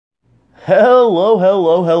Hello,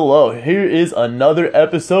 hello, hello. Here is another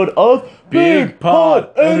episode of Big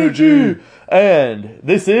Pod Energy. And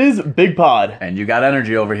this is Big Pod. And you got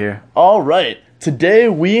energy over here. All right. Today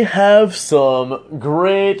we have some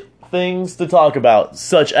great things to talk about,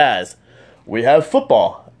 such as we have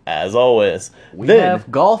football, as always. We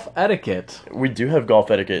have golf etiquette. We do have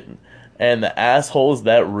golf etiquette and the assholes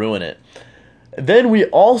that ruin it. Then we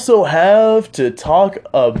also have to talk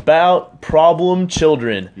about problem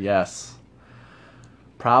children. Yes.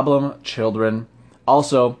 Problem children.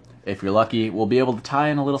 Also, if you're lucky, we'll be able to tie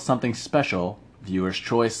in a little something special. Viewer's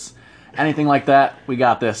choice. Anything like that, we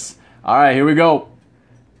got this. All right, here we go.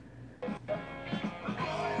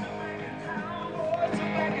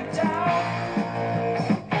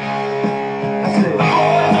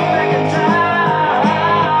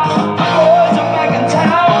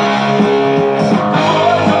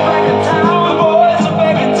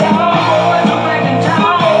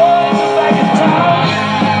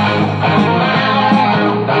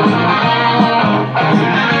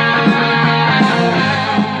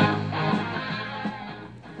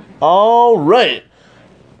 All right.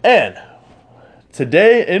 And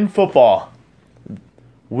today in football,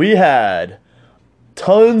 we had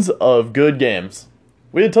tons of good games.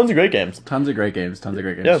 We had tons of great games. Tons of great games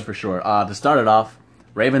Yeah. for sure. To start it off,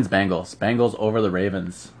 Ravens-Bengals. Bengals over the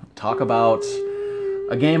Ravens. Talk about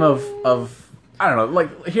a game of I don't know,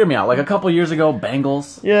 like, hear me out. Like a couple years ago,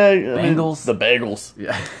 Bengals. Yeah. Bagels. The bagels.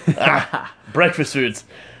 Yeah. Breakfast foods.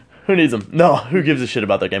 Who needs them? No, who gives a shit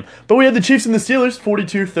about that game? But we had the Chiefs and the Steelers,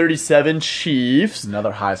 42-37 Chiefs.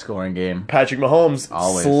 Another high-scoring game. Patrick Mahomes,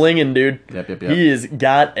 Always. slinging, dude. Yep. He has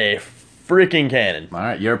got a freaking cannon. All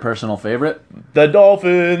right, your personal favorite? The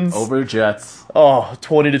Dolphins. Over Jets. Oh,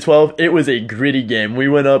 20-12. It was a gritty game. We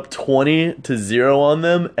went up 20-0 on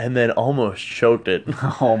them and then almost choked it.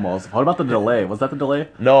 Almost. What about the delay? Was that the delay?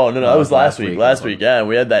 No, that was last week. Last week. week, yeah.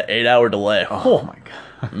 We had that 8-hour delay. Oh my god.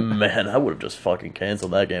 Man, I would have just fucking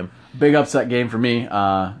canceled that game. Big upset game for me.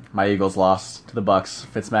 My Eagles lost to the Bucks.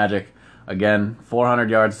 Fitzmagic, again, 400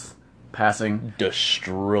 yards passing.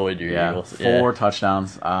 Destroyed your Yeah, Eagles. four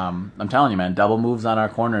touchdowns. I'm telling you, man, double moves on our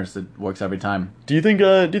corners. It works every time. Do you think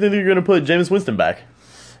they're gonna put Jameis Winston back?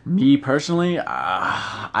 Me personally,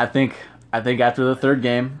 I think after the third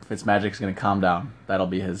game, Fitzmagic's gonna calm down. That'll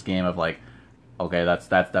be his game of like, okay, that's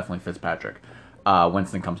definitely Fitzpatrick.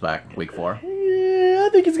 Winston comes back week 4. Yeah, I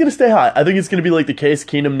think he's gonna stay high. I think it's gonna be like the Case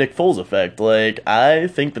Keenum Nick Foles effect. Like, I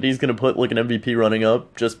think that he's gonna put like an MVP running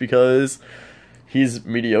up just because he's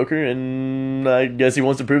mediocre, and I guess he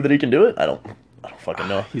wants to prove that he can do it. I don't fucking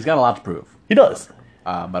know. He's got a lot to prove. He does.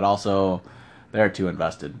 But also, they're too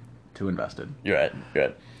invested. You're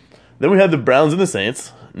right. Then we had the Browns and the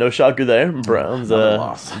Saints. No shocker there. Browns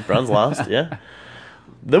lost. Browns lost, yeah.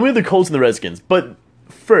 Then we had the Colts and the Redskins. But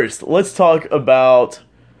first, let's talk about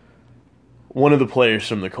one of the players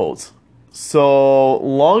from the Colts. So,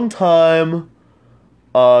 long-time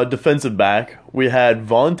defensive back, we had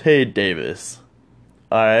Vontae Davis.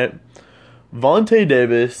 All right. Vontae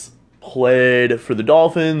Davis played for the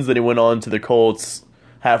Dolphins, then he went on to the Colts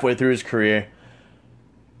halfway through his career.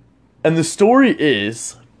 And the story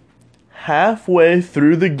is, halfway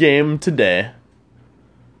through the game today,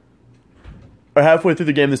 or halfway through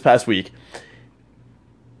the game this past week,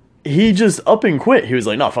 he just up and quit. He was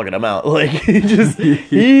like, "No, fuck it, I'm out." Like,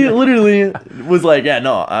 he literally was like, "Yeah,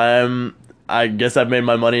 no, I guess I've made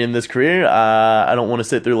my money in this career. I don't want to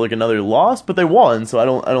sit through like another loss." But they won, so I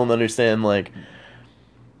don't understand, like,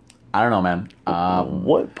 I don't know, man.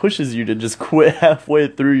 what pushes you to just quit halfway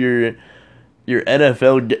through your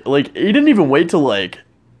NFL like, he didn't even wait till, like,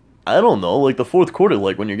 I don't know, like the fourth quarter,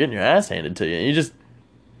 like when you're getting your ass handed to you.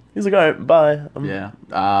 He's like, "All right, bye." Yeah.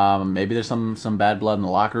 Maybe there's some bad blood in the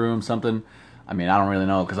locker room, something. I mean, I don't really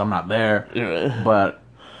know because I'm not there. Yeah. But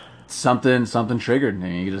something triggered, and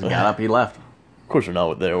he just got up, he left. Of course we're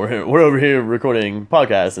not there. We're over here recording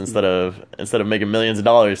podcasts instead of making millions of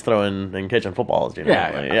dollars throwing and catching footballs. You know?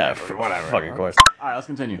 Whatever. Fucking course. All right, let's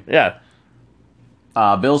continue. Yeah.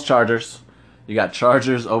 Bills Chargers. You got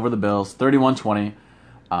Chargers over the Bills, 31-20.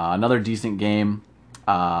 Another decent game.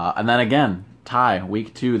 And then again, tie,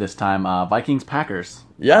 week 2 this time. Vikings Packers.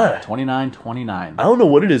 Yeah. 29-29. I don't know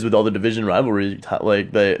what it is with all the division rivalry.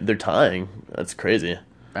 Like, they're tying. That's crazy.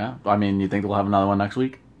 Yeah. I mean, you think we'll have another one next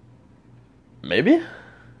week? Maybe.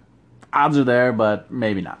 Odds are there, but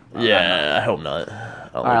maybe not. Yeah, I hope not.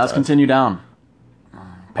 All right, let's continue down.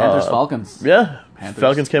 Panthers Falcons. Yeah. Panthers.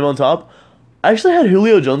 Falcons came on top. I actually had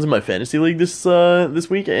Julio Jones in my fantasy league this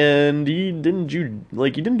week, and he didn't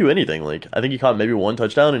do anything. Like, I think he caught maybe one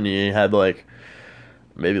touchdown, and he had like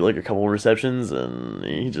maybe like a couple of receptions, and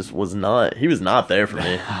he just was not. He was not there for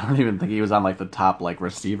me. I don't even think he was on like the top like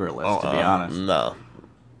receiver list, to be honest. No.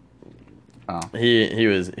 Oh. He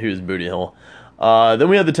was booty hole. Then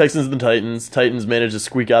we had the Texans and the Titans. Titans managed to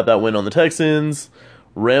squeak out that win on the Texans.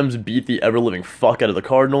 Rams beat the ever living fuck out of the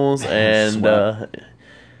Cardinals, and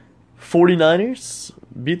 49ers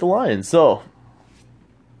beat the Lions. So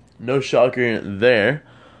no shocker there.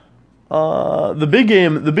 The big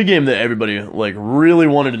game that everybody like really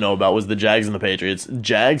wanted to know about was the Jags and the Patriots.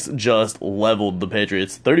 Jags just leveled the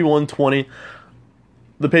Patriots 31-20.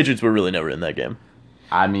 The Patriots were really never in that game.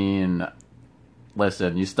 I mean,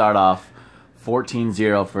 listen, you start off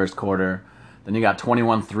 14-0 first quarter, then you got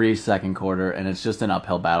 21-3 second quarter, and it's just an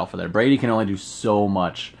uphill battle for there. Brady can only do so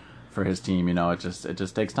much for his team, you know, it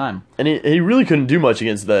just takes time. And he really couldn't do much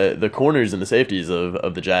against the corners and the safeties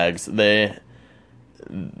of the Jags. They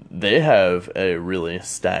have a really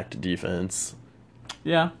stacked defense.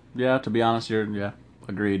 Yeah, to be honest,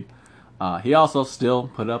 agreed. He also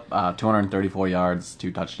still put up 234 yards,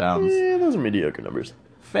 2 touchdowns. Yeah, those are mediocre numbers.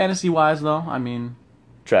 Fantasy-wise, though, I mean...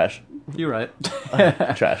 Trash. You're right.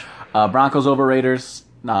 Trash. Broncos over Raiders,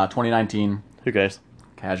 2019. Who cares?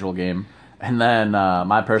 Casual game. And then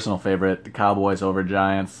my personal favorite, the Cowboys over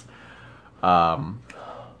Giants. Dude,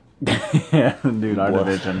 our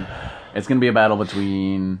division. It's going to be a battle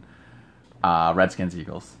between Redskins,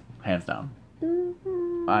 Eagles. Hands down.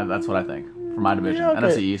 That's what I think. For my division. Yeah, okay.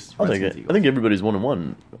 NFC East, I'll take Redskins, it. Eagles. I think everybody's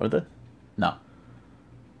 1-1, aren't they? No.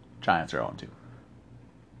 Giants are 0-2.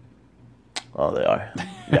 Oh, they are.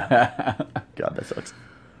 Yeah. God, that sucks.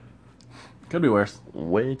 Could be worse.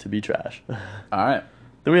 Way to be trash. All right.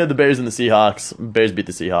 Then we had the Bears and the Seahawks. Bears beat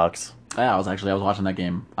the Seahawks. Yeah, I was watching that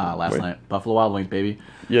game last night. Buffalo Wild Wings, baby.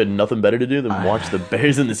 You had nothing better to do than watch the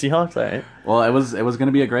Bears and the Seahawks? All right. Well, it was going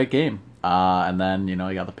to be a great game. And then, you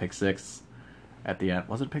got the pick six at the end.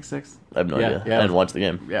 Was it pick six? I have no idea. Yeah. I didn't watch the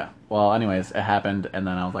game. Yeah. Well, anyways, it happened, and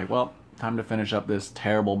then I was like, well, time to finish up this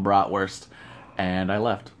terrible bratwurst, and I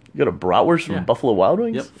left. You got a bratwurst from Buffalo Wild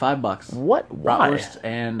Wings? Yep, $5. What? Why? Bratwurst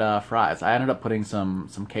and fries. I ended up putting some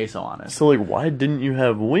queso on it. So, like, why didn't you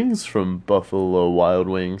have wings from Buffalo Wild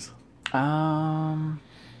Wings? Not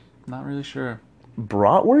really sure.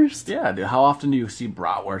 Bratwurst? Yeah, dude. How often do you see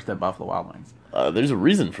bratwurst at Buffalo Wild Wings? There's a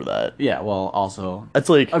reason for that. Yeah, well, also... That's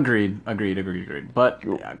like... Agreed. But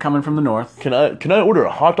coming from the north... Can I order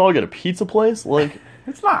a hot dog at a pizza place? Like...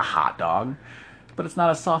 It's not a hot dog, but it's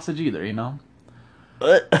not a sausage either, you know?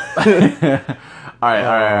 All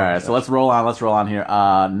right. So let's roll on here.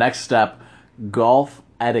 Next step, golf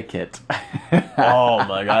etiquette. Oh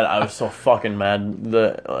my god, I was so fucking mad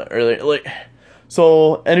earlier.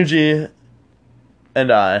 So Energy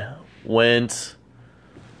and I went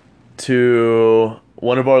to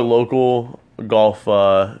one of our local golf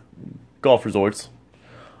resorts,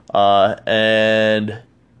 and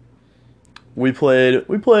we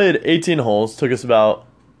played 18 holes. Took us about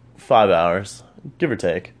 5 hours. Give or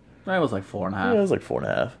take. It was like 4.5. Yeah, it was like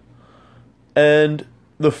 4.5. And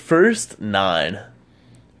the first 9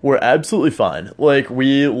 were absolutely fine. Like,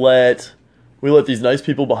 we let these nice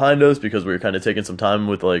people behind us because we were kind of taking some time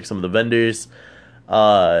with, like, some of the vendors.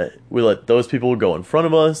 We let those people go in front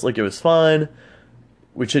of us. Like, it was fine.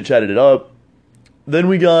 We chit-chatted it up. Then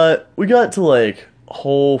we got to, like,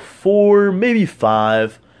 hole 4, maybe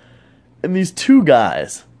 5. And these 2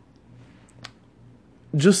 guys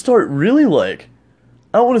just start really, like,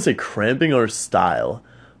 I don't want to say cramping our style,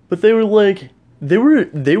 but they were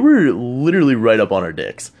literally right up on our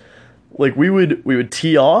dicks. Like, we would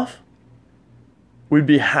tee off, we'd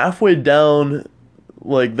be halfway down,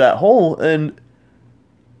 like, that hole, and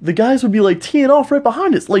the guys would be, like, teeing off right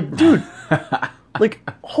behind us. Like, dude, like,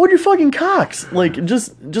 hold your fucking cocks. Like,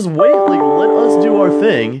 just wait, like, let us do our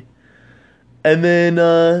thing, and then,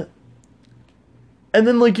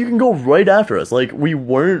 like, you can go right after us. Like, we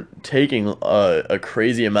weren't taking a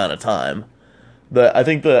crazy amount of time. I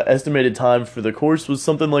think the estimated time for the course was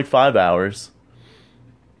something like 5 hours.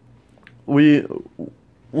 We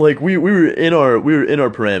were in our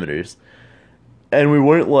parameters, and we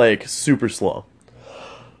weren't, like, super slow.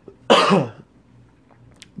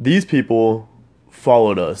 These people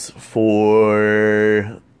followed us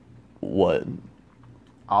for what?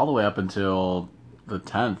 All the way up until the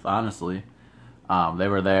 10th, honestly. They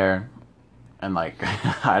were there, and, like,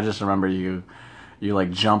 I just remember you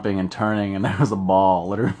like jumping and turning, and there was a ball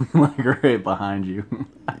literally like right behind you.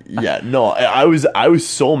 Yeah, no, I was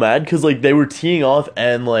so mad because, like, they were teeing off,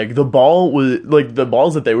 and, like, the balls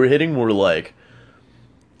that they were hitting were, like,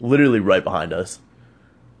 literally right behind us.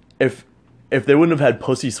 If they wouldn't have had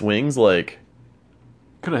pussy swings, like,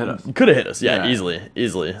 could have hit us. Yeah,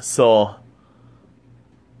 easily. So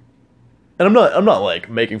And I'm not like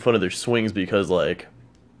making fun of their swings because like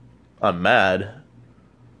I'm mad,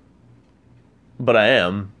 but I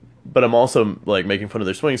am. But I'm also like making fun of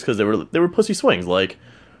their swings because they were pussy swings. Like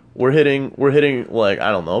we're hitting like I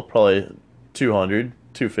don't know, probably 200,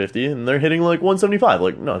 250, and they're hitting like 175.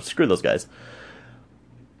 Like no, screw those guys.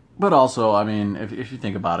 But also, I mean, if you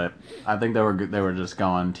think about it, I think they were just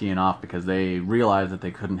going teeing off because they realized that they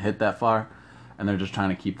couldn't hit that far, and they're just trying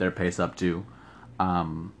to keep their pace up too.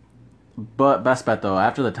 But best bet though,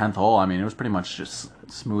 after the 10th hole, I mean, it was pretty much just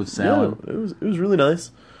smooth sailing. Yeah, it was really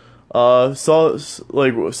nice. Saw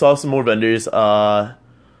some more vendors. Got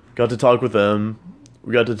to talk with them.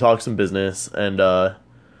 We got to talk some business, and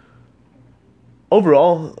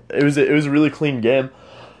overall, it was a really clean game.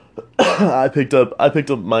 I picked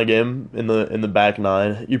up my game in the back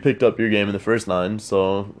 9. You picked up your game in the first 9,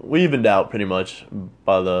 so we evened out pretty much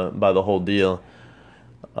by the whole deal.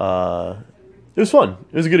 It was fun.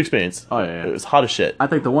 It was a good experience. Oh yeah. It was hot as shit. I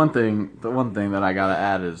think the one thing that I gotta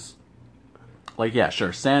add is, like, yeah,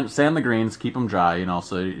 sure, sand the greens, keep them dry, you know,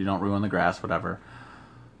 so you don't ruin the grass, whatever.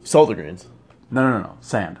 Salt the greens. No,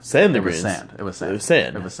 sand. Sand the It was greens. sand. It was sand. It was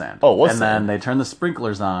sand. It was sand. Oh, what's and sand? then they turned the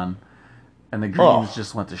sprinklers on, and the greens Oh.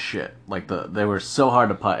 just went to shit. Like they were so hard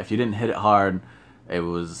to putt. If you didn't hit it hard, it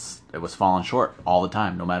was falling short all the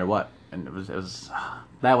time, no matter what. And it was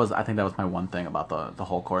I think that was my one thing about the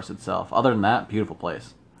whole course itself. Other than that, beautiful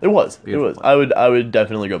place. It was. Beautiful It was. I would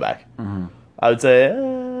definitely go back. Mm-hmm. I would say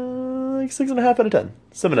like 6.5 out of 10.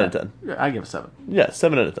 7 out of 10. Yeah, I give it 7. Yeah,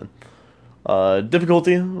 7 out of 10.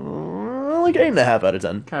 Difficulty like 8.5 out of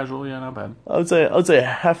 10. Casual, yeah, not bad. I would say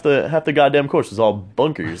half the goddamn course was all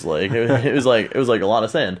bunkers. Like it was like a lot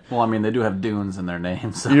of sand. Well, I mean, they do have dunes in their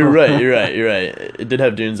names. So. You're right. It did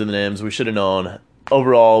have dunes in the names. We should have known.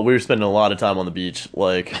 Overall, we were spending a lot of time on the beach.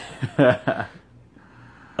 Like a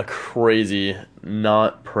crazy,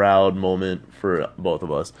 not proud moment for both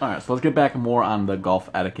of us. All right, so let's get back more on the golf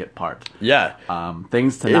etiquette part. Yeah.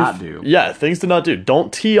 Things to not do. Yeah, things to not do.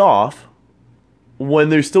 Don't tee off when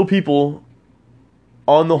there's still people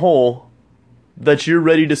on the hole that you're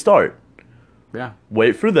ready to start. Yeah.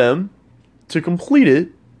 Wait for them to complete it,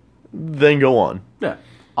 then go on. Yeah.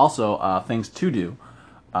 Also, things to do.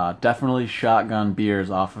 Definitely shotgun beers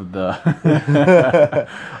off of the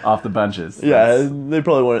off the benches. Yeah, That's they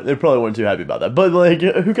probably weren't too happy about that. But like,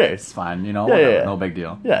 who cares? fine. You know, Yeah, whatever, yeah. no big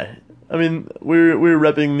deal. Yeah, I mean, we're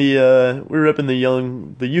repping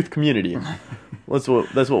the youth community. That's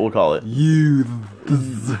what we'll call it. Youth.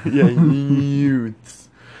 Yeah, youths.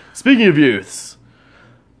 Speaking of youths,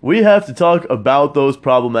 we have to talk about those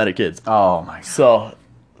problematic kids. Oh my god. So,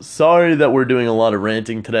 sorry that we're doing a lot of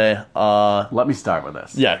ranting today. Let me start with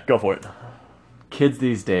this. Yeah, go for it. Kids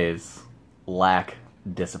these days lack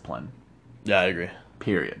discipline. Yeah, I agree.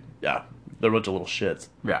 Period. Yeah, they're a bunch of little shits.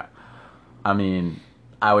 Yeah. I mean,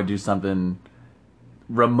 I would do something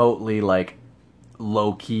remotely like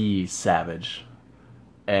low key savage.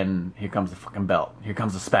 And here comes the fucking belt. Here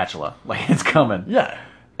comes the spatula. Like it's coming. Yeah.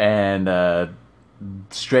 And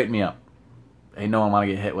straighten me up. Ain't no one want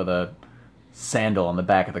to get hit with a sandal on the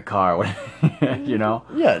back of the car. You know?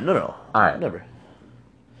 Yeah, no. All right. Never.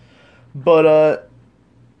 But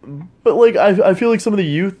like I feel like some of the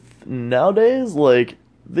youth nowadays, like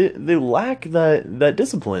they lack that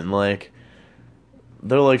discipline. Like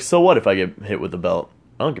they're like, so what if I get hit with the belt?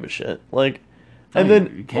 I don't give a shit. Like, and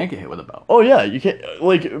then you can't get hit with a belt. oh yeah, you can't.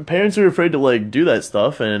 Like parents are afraid to like do that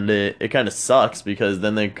stuff, and it kind of sucks because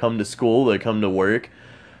then they come to school, they come to work,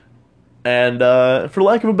 and for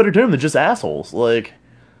lack of a better term, they're just assholes. Like.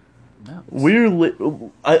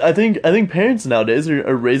 No, I think parents nowadays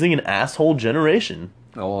are raising an asshole generation.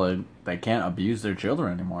 well, they can't abuse their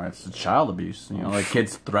children anymore. It's child abuse. You know, like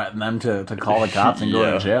kids threaten them to call the cops and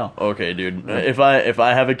go to jail. Okay, dude. If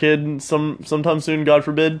I have a kid sometime soon, God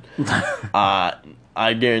forbid,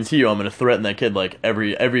 I guarantee you I'm gonna threaten that kid like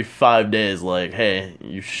every 5 days. Like, hey,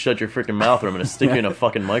 you shut your freaking mouth, or I'm gonna stick you in a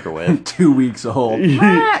fucking microwave. 2 weeks old.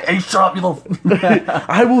 Hey, shut up, you little.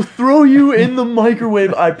 I will throw you in the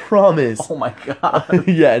microwave. I promise. Oh my god.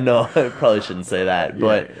 Yeah, no, I probably shouldn't say that,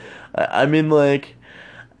 but I mean, like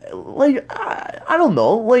I don't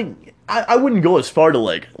know, like I wouldn't go as far to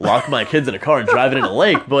like lock my kids in a car and drive it in a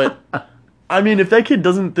lake, but I mean, if that kid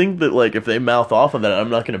doesn't think that like if they mouth off on that, I'm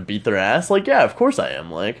not gonna beat their ass, like yeah, of course I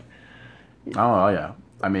am, like Oh yeah.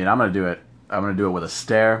 I mean, I'm gonna do it. I'm gonna do it with a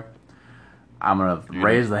stare. I'm gonna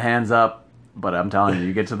raise the hands up, but I'm telling you,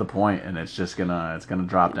 you get to the point, and it's gonna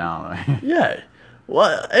drop down. yeah.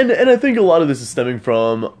 Well, and I think a lot of this is stemming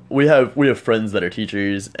from we have friends that are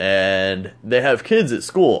teachers and they have kids at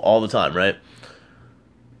school all the time, right?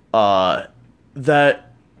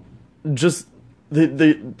 That just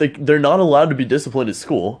they're not allowed to be disciplined at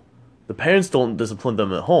school. The parents don't discipline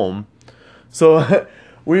them at home. So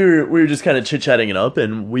we were just kind of chit-chatting it up,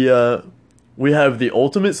 and we have the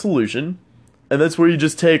ultimate solution, and that's where you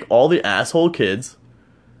just take all the asshole kids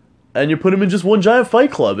and you put them in just one giant fight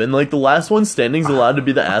club, and like the last one standing's allowed to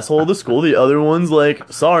be the asshole of the school. The other one's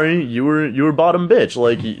like, sorry, you were bottom bitch.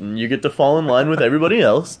 Like you get to fall in line with everybody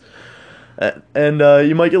else, and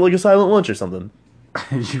you might get like a silent lunch or something.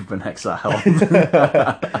 You've been exiled.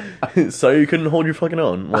 Sorry you couldn't hold your fucking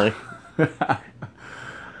own. Like,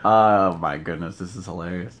 oh my goodness, this is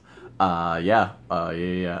hilarious. Yeah.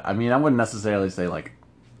 I mean, I wouldn't necessarily say like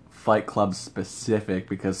Fight Club specific,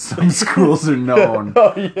 because some schools are known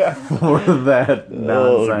for that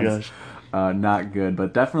nonsense. Oh, not good,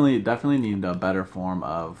 but definitely need a better form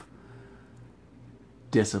of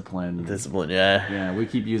discipline. Discipline, yeah. Yeah, we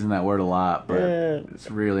keep using that word a lot, but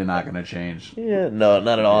it's really not going to change. Yeah, no,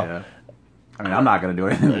 not at all. Yeah. I mean, I'm not going to do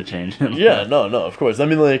anything to change it. Yeah, no, of course. I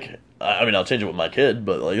mean, like, I'll change it with my kid,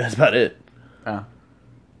 but like that's about it. Yeah.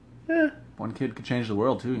 One kid could change the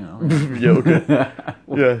world too, you know. Yeah, okay.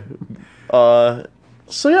 Yeah.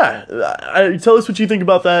 So yeah, tell us what you think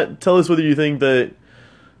about that. Tell us whether you think that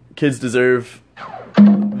kids deserve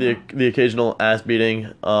the occasional ass beating.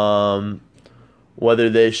 Whether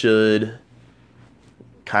they should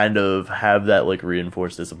kind of have that like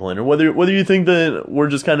reinforced discipline, or whether you think that we're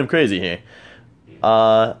just kind of crazy here.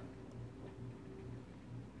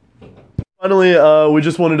 Finally, we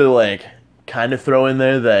just wanted to like kind of throw in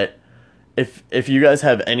there that if you guys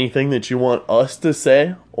have anything that you want us to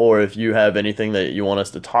say, or if you have anything that you want us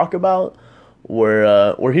to talk about,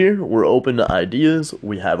 we're here. We're open to ideas.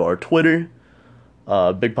 We have our Twitter,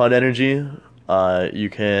 Big Pod Energy. You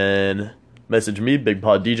can message me, Big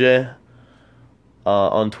Pod DJ,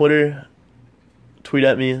 on Twitter. Tweet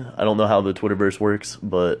at me. I don't know how the Twitterverse works,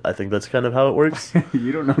 but I think that's kind of how it works.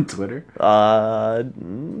 You don't know Twitter?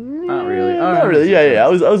 Not really. Not really. Yeah. I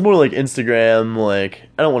was more like Instagram. Like,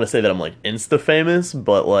 I don't want to say that I'm like Insta famous,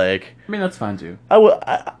 but like, I mean, that's fine too. I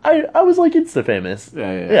was like Insta famous.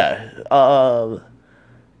 Yeah.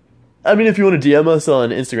 I mean, if you want to DM us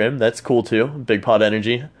on Instagram, that's cool too. Big Pod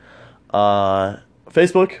Energy.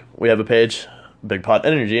 Facebook, we have a page, Big Pod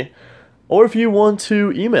Energy. Or if you want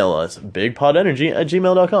to email us,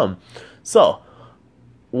 bigpodenergy@gmail.com. So,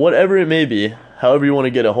 whatever it may be, however you want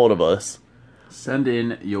to get a hold of us, send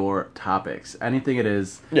in your topics. Anything it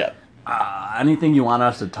is. Yeah. Anything you want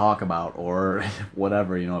us to talk about, or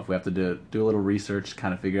whatever, you know, if we have to do a little research,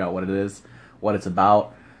 kind of figure out what it is, what it's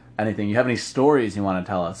about, anything. You have any stories you want to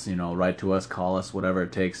tell us, you know, write to us, call us, whatever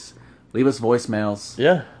it takes. Leave us voicemails.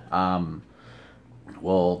 Yeah.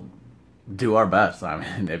 We'll do our best. I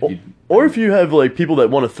mean, if you have like people that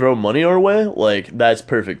want to throw money our way, like that's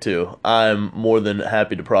perfect too. I'm more than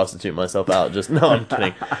happy to prostitute myself out. No, I'm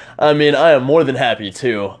kidding. I mean, I am more than happy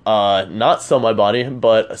to not sell my body,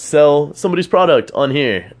 but sell somebody's product on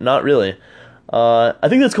here. Not really. I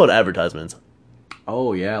think that's called advertisements.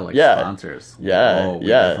 Oh yeah, like sponsors. Yeah, we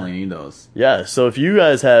definitely need those. Yeah, so if you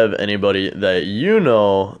guys have anybody that you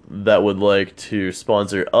know that would like to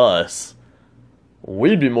sponsor us,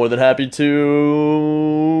 we'd be more than happy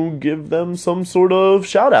to give them some sort of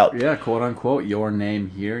shout out. Yeah, quote unquote, your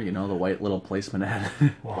name here, you know, the white little placement ad.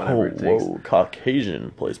 Whatever it takes. Whoa,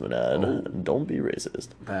 Caucasian placement ad. Oh. Don't be racist.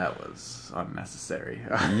 That was unnecessary.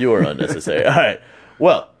 You are unnecessary. All right.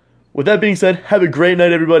 Well, with that being said, have a great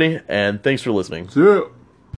night, everybody, and thanks for listening. See ya.